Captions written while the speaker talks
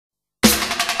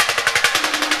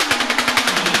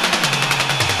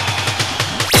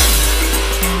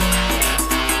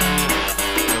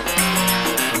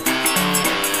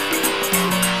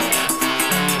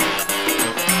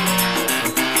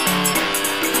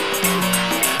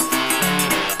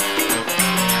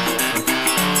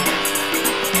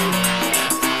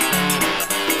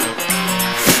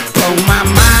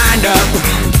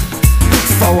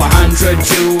could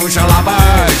use your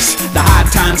lovers. The hard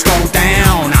times go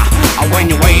down when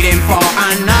you're waiting for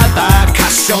another.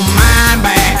 Cast your mind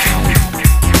back,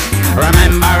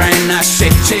 remember in the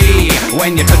city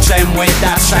when you touch them with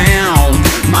that sound.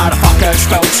 Motherfuckers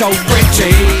felt so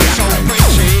pretty, so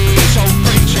pretty, so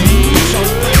pretty, so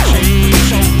pretty, so pretty,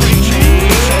 so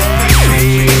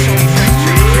pretty, so pretty.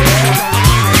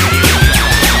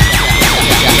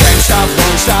 Can't stop,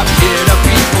 won't stop, hear the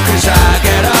people, cause I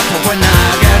get up when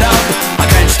I get up. I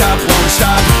can't stop, won't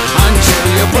stop until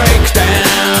you break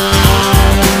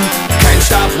down. Can't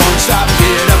stop, won't stop,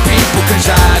 hear the people, cause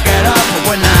I get up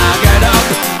when I get up.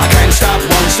 I can't stop,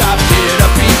 won't stop, hear the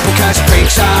people, cause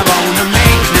breaks I wanna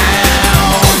make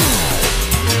now.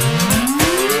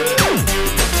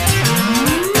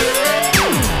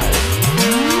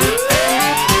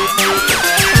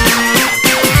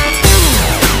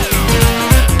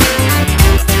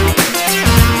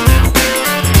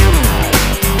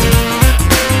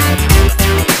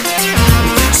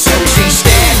 So she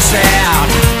stands out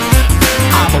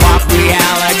of what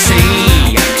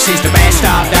reality. She's the best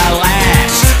of the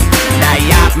last. The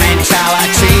yacht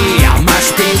mentality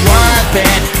must be worth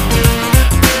it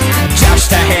just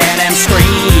to hear them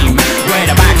scream with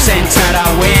their backs into the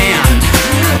wind,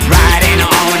 riding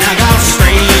on a Gulf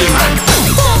Stream.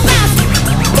 Full bounce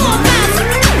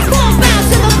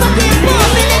to the fucking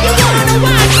bump. And if you wanna know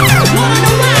why, because we're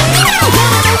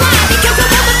motherfucking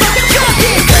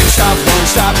jumping. Can't stop, won't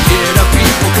stop, hear the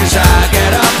people, cause I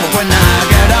get up when I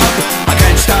get up. I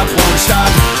can't stop, won't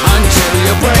stop until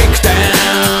you break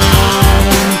down.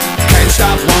 Can't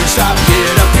stop, won't stop,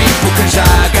 hear the people, cause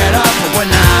I get up when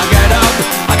I get up.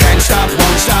 I can't stop,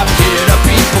 won't stop, hear the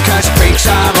people, cause breaks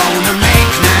I wanna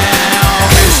make now.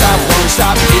 Can't stop, won't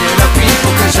stop, hear the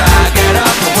people, cause I get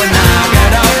up when I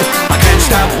get up. I can't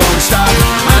stop, won't stop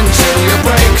until you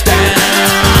break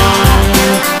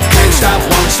down. Can't stop,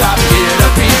 won't stop, hear the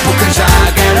people, cause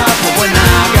I get up when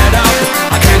I get up.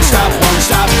 I can't stop, won't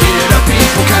stop, hear the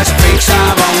people, cause breaks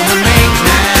I wanna make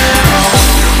now.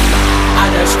 I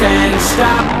just can't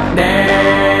stop this.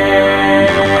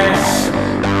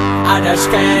 I just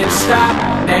can't stop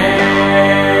this.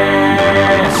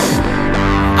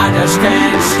 I just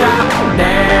can't stop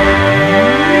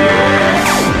this.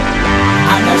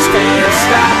 I just can't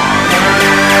stop